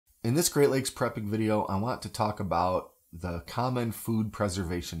In this Great Lakes prepping video, I want to talk about the common food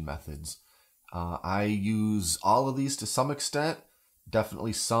preservation methods. I use all of these to some extent,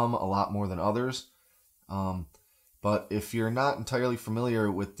 definitely some a lot more than others. But if you're not entirely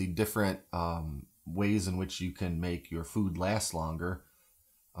familiar with the different ways in which you can make your food last longer,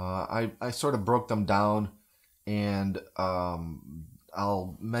 I sort of broke them down, and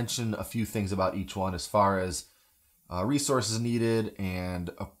I'll mention a few things about each one as far as resources needed and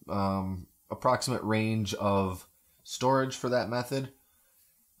approximate range of storage for that method.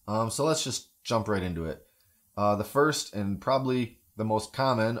 So let's just jump right into it. The first and probably the most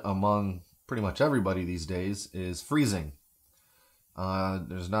common among pretty much everybody these days is freezing.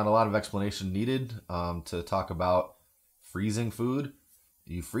 There's not a lot of explanation needed to talk about freezing food.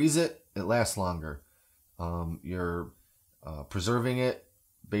 You freeze it, it lasts longer. You're preserving it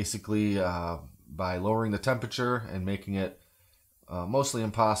basically by lowering the temperature and making it mostly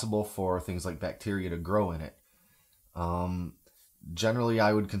impossible for things like bacteria to grow in it. Generally,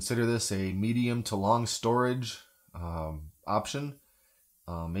 I would consider this a medium to long storage option,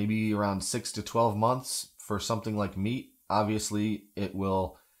 maybe around 6 to 12 months for something like meat. Obviously, it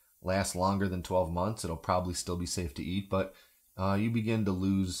will last longer than 12 months. It'll probably still be safe to eat, but you begin to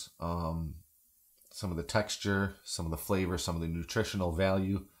lose some of the texture, some of the flavor, some of the nutritional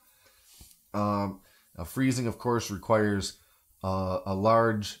value. Now, freezing, of course, requires a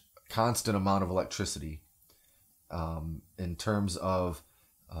large, constant amount of electricity. In terms of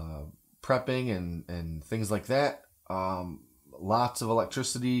prepping and things like that, lots of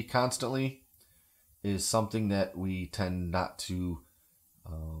electricity constantly is something that we tend not to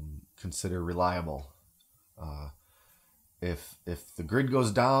consider reliable. If the grid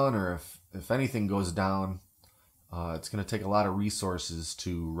goes down, or if anything goes down, it's going to take a lot of resources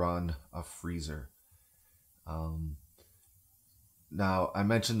to run a freezer. Now, I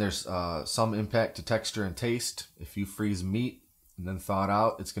mentioned there's some impact to texture and taste. If you freeze meat and then thaw it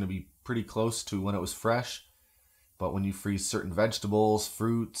out, it's going to be pretty close to when it was fresh. But when you freeze certain vegetables,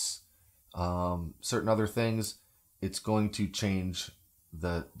 fruits, certain other things, it's going to change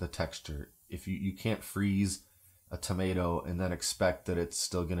the texture. If you can't freeze a tomato and then expect that it's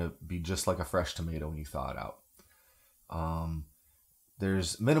still going to be just like a fresh tomato when you thaw it out.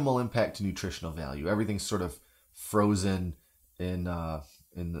 There's minimal impact to nutritional value. Everything's sort of frozen in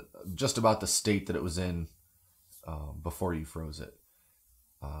just about the state that it was in before you froze it.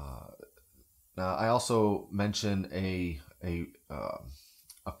 Now, I also mentioned a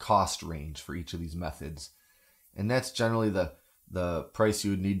cost range for each of these methods, and that's generally the price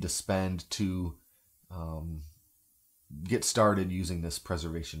you would need to spend to get started using this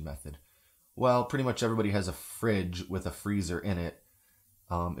preservation method. Well, pretty much everybody has a fridge with a freezer in it.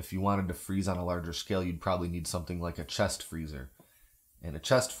 If you wanted to freeze on a larger scale, you'd probably need something like a chest freezer. And a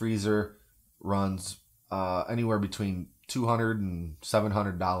chest freezer runs anywhere between $200 and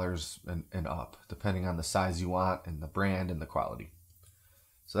 $700 and up, depending on the size you want and the brand and the quality.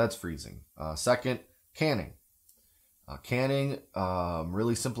 So that's freezing. Second, canning. Canning,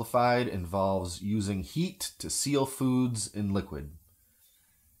 really simplified, involves using heat to seal foods in liquid.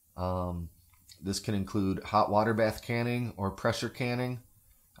 This can include hot water bath canning or pressure canning.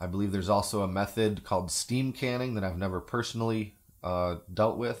 I believe there's also a method called steam canning that I've never personally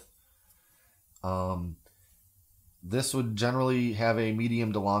dealt with. This would generally have a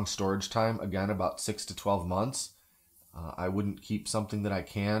medium to long storage time, again about 6 to 12 months. I wouldn't keep something that I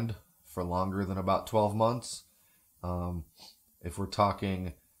canned for longer than about 12 months. If we're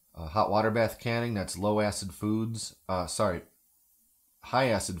talking hot water bath canning, that's high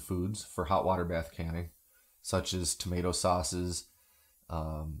acid foods for hot water bath canning, such as tomato sauces,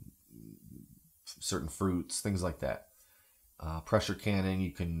 certain fruits, things like that. Pressure canning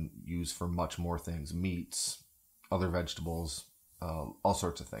you can use for much more things, meats, other vegetables, all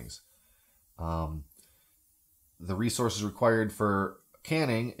sorts of things. The resources required for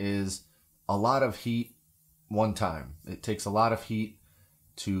canning is a lot of heat one time. It takes a lot of heat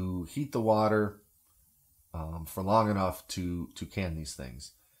to heat the water for long enough to can these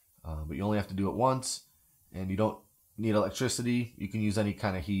things. But you only have to do it once, and you don't need electricity. You can use any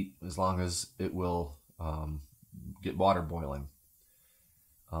kind of heat as long as it will get water boiling.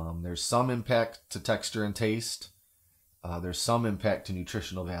 There's some impact to texture and taste. There's some impact to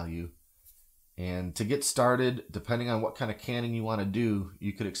nutritional value. And to get started, depending on what kind of canning you want to do,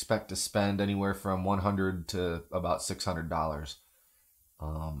 you could expect to spend anywhere from $100 to about $600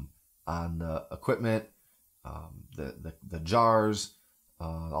 on the equipment, the jars,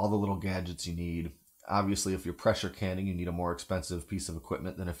 all the little gadgets you need. Obviously, if you're pressure canning, you need a more expensive piece of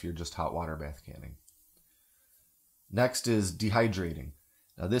equipment than if you're just hot water bath canning. Next is dehydrating.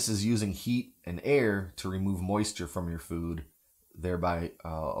 Now this is using heat and air to remove moisture from your food, thereby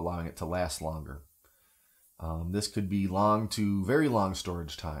allowing it to last longer. This could be long to very long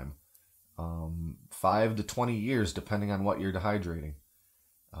storage time, 5 to 20 years depending on what you're dehydrating.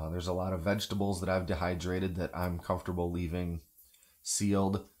 There's a lot of vegetables that I've dehydrated that I'm comfortable leaving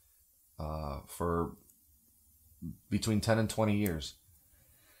sealed for between 10 and 20 years.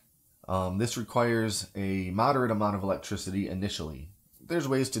 This requires a moderate amount of electricity initially. There's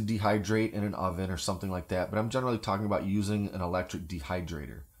ways to dehydrate in an oven or something like that, but I'm generally talking about using an electric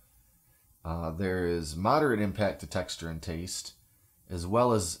dehydrator. There is moderate impact to texture and taste, as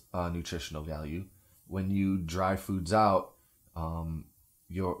well as nutritional value. When you dry foods out,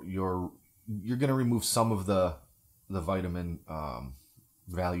 you're going to remove some of the vitamin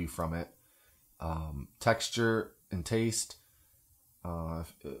value from it. Texture and taste.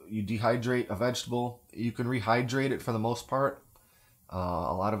 If you dehydrate a vegetable, you can rehydrate it for the most part.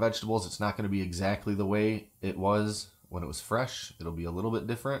 A lot of vegetables, it's not going to be exactly the way it was when it was fresh. It'll be a little bit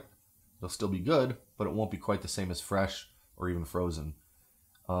different. It'll still be good, but it won't be quite the same as fresh or even frozen.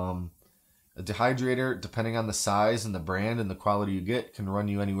 A dehydrator, depending on the size and the brand and the quality you get, can run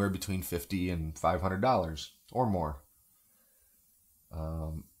you anywhere between $50 and $500 or more.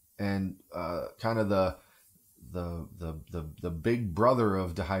 Kind of the big brother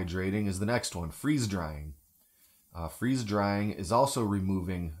of dehydrating is the next one, freeze drying. Freeze drying is also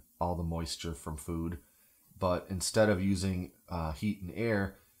removing all the moisture from food, but instead of using heat and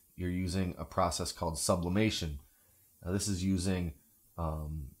air, you're using a process called sublimation. Now, this is using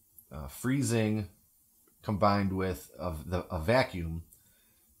freezing combined with a vacuum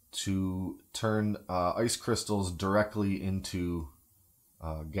to turn ice crystals directly into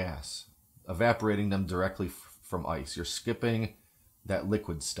gas, evaporating them directly from ice. You're skipping that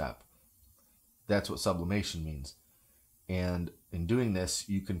liquid step. That's what sublimation means. And in doing this,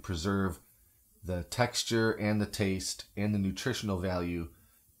 you can preserve the texture and the taste and the nutritional value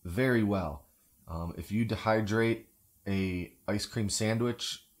very well. If you dehydrate a ice cream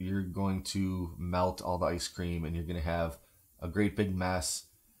sandwich, you're going to melt all the ice cream and you're going to have a great big mess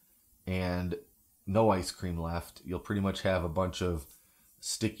and no ice cream left. You'll pretty much have a bunch of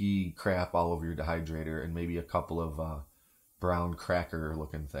sticky crap all over your dehydrator and maybe a couple of brown cracker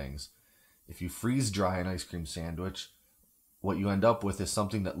looking things. If you freeze dry an ice cream sandwich, what you end up with is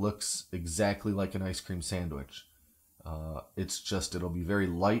something that looks exactly like an ice cream sandwich. It'll be very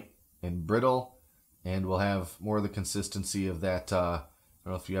light and brittle and will have more of the consistency of that, I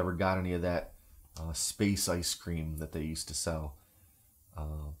don't know if you ever got any of that space ice cream that they used to sell.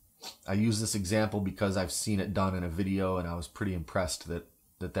 I use this example because I've seen it done in a video and I was pretty impressed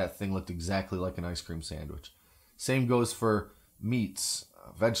that thing looked exactly like an ice cream sandwich. Same goes for meats,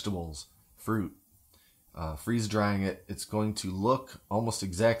 vegetables, fruit. Freeze drying it, it's going to look almost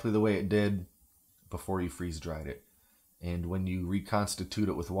exactly the way it did before you freeze dried it. And when you reconstitute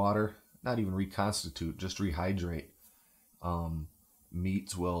it with water, not even reconstitute, just rehydrate,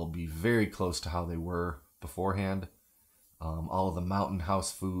 meats will be very close to how they were beforehand. All of the mountain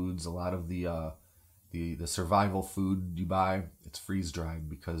house foods, a lot of the survival food you buy, it's freeze dried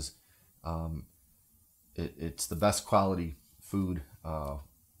because it's the best quality food.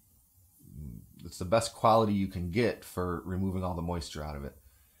 It's the best quality you can get for removing all the moisture out of it.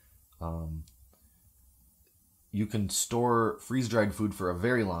 You can store freeze-dried food for a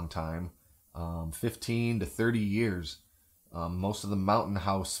very long time, 15 to 30 years. Most of the mountain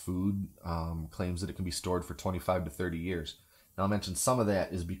house food claims that it can be stored for 25 to 30 years. Now, I'll mention some of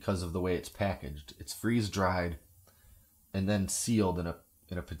that is because of the way it's packaged. It's freeze-dried and then sealed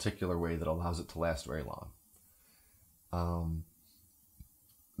in a particular way that allows it to last very long.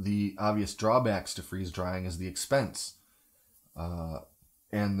 The obvious drawbacks to freeze drying is the expense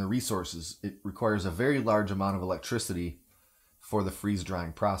and the resources. It requires a very large amount of electricity for the freeze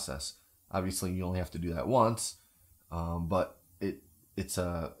drying process. Obviously, you only have to do that once, but it's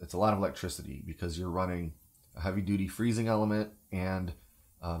a lot of electricity because you're running a heavy duty freezing element and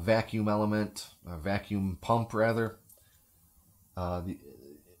a vacuum element, a vacuum pump rather.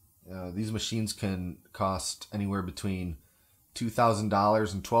 These machines can cost anywhere between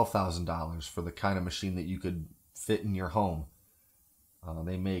 $2,000 and $12,000 for the kind of machine that you could fit in your home.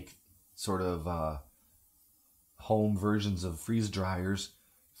 They make sort of home versions of freeze dryers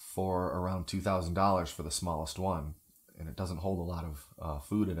for around $2,000 for the smallest one. And it doesn't hold a lot of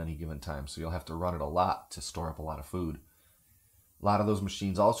food at any given time, so you'll have to run it a lot to store up a lot of food. A lot of those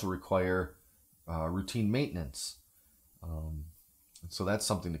machines also require routine maintenance. So that's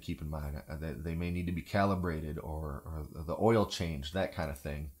something to keep in mind. They may need to be calibrated or the oil change, that kind of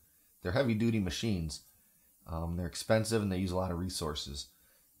thing. They're heavy-duty machines. They're expensive and they use a lot of resources.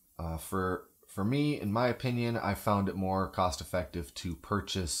 For me, in my opinion, I found it more cost effective to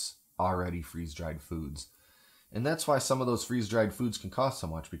purchase already freeze-dried foods. And that's why some of those freeze-dried foods can cost so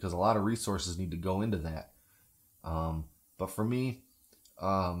much, because a lot of resources need to go into that. But for me,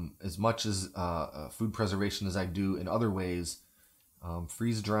 as much as food preservation as I do in other ways,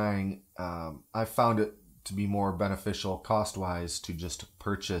 freeze drying, I found it to be more beneficial cost-wise to just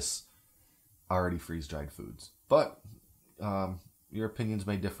purchase already freeze-dried foods. But your opinions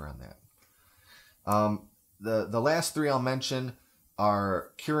may differ on that. The last three I'll mention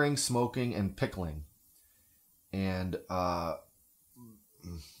are curing, smoking, and pickling. And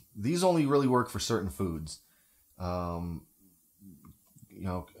these only really work for certain foods.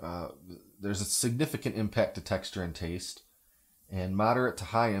 There's a significant impact to texture and taste, and moderate to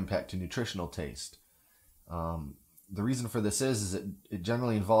high impact to nutritional taste. The reason for this is it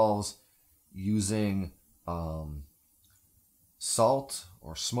generally involves using salt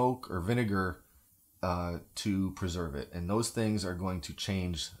or smoke or vinegar to preserve it, and those things are going to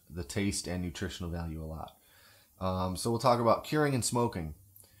change the taste and nutritional value a lot. So we'll talk about curing and smoking.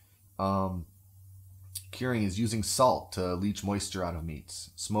 Curing is using salt to leach moisture out of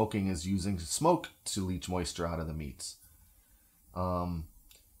meats. Smoking is using smoke to leach moisture out of the meats.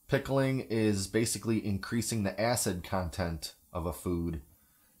 Pickling is basically increasing the acid content of a food,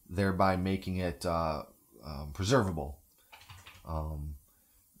 thereby making it preservable.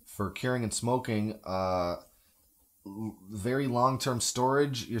 For curing and smoking, very long-term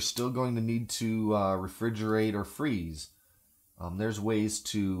storage, you're still going to need to refrigerate or freeze. There's ways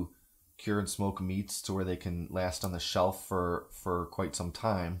to cure and smoke meats to where they can last on the shelf for quite some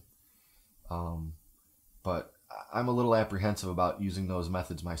time. But I'm a little apprehensive about using those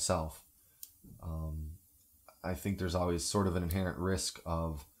methods myself. I think there's always sort of an inherent risk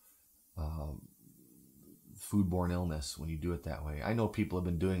of foodborne illness when you do it that way. I know people have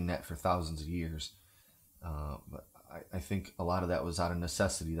been doing that for thousands of years, but I think a lot of that was out of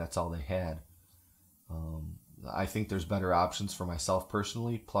necessity. That's all they had. I think there's better options for myself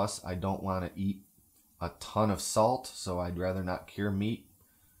personally. Plus, I don't want to eat a ton of salt, so I'd rather not cure meat.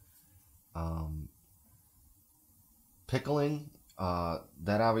 Pickling,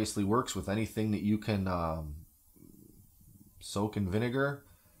 that obviously works with anything that you can soak in vinegar.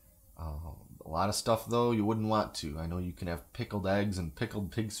 A lot of stuff, though, you wouldn't want to. I know you can have pickled eggs and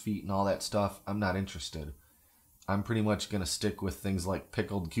pickled pig's feet and all that stuff. I'm not interested. I'm pretty much going to stick with things like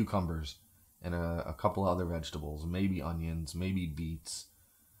pickled cucumbers and a couple other vegetables, maybe onions, maybe beets,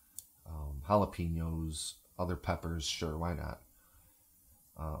 jalapenos, other peppers, sure, why not?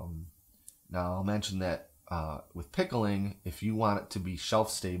 Now, I'll mention that with pickling, if you want it to be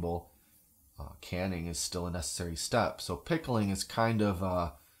shelf-stable, canning is still a necessary step. So pickling is kind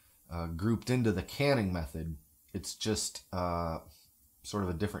of grouped into the canning method. It's just sort of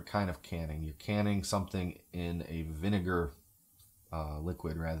a different kind of canning. You're canning something in a vinegar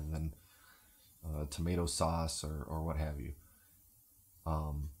liquid rather than tomato sauce or what have you.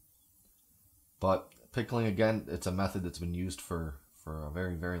 But pickling, again, it's a method that's been used for a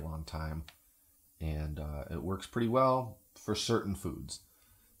very, very long time, and it works pretty well for certain foods.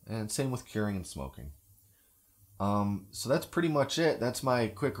 And same with curing and smoking. So that's pretty much it. That's my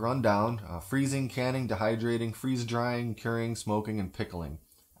quick rundown. Freezing, canning, dehydrating, freeze drying, curing, smoking, and pickling.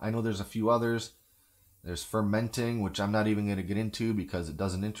 I know there's a few others. There's fermenting, which I'm not even going to get into because it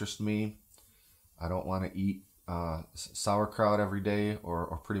doesn't interest me. I don't want to eat sauerkraut every day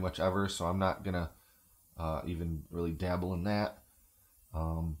or pretty much ever, so I'm not going to even really dabble in that.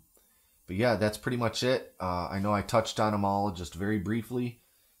 But yeah, that's pretty much it. I know I touched on them all just very briefly.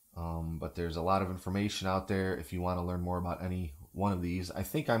 But there's a lot of information out there if you want to learn more about any one of these. I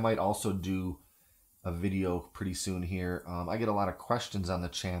think I might also do a video pretty soon here. I get a lot of questions on the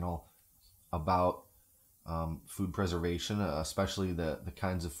channel about food preservation, especially the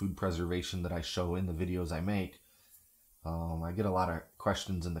kinds of food preservation that I show in the videos I make. I get a lot of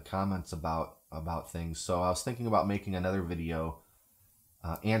questions in the comments about things. So I was thinking about making another video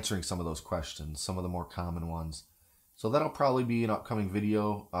answering some of those questions, some of the more common ones. So that'll probably be an upcoming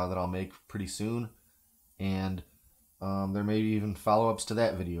video that I'll make pretty soon. And there may be even follow-ups to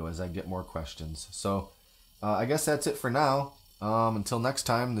that video as I get more questions. So I guess that's it for now. Until next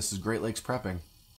time, this is Great Lakes Prepping.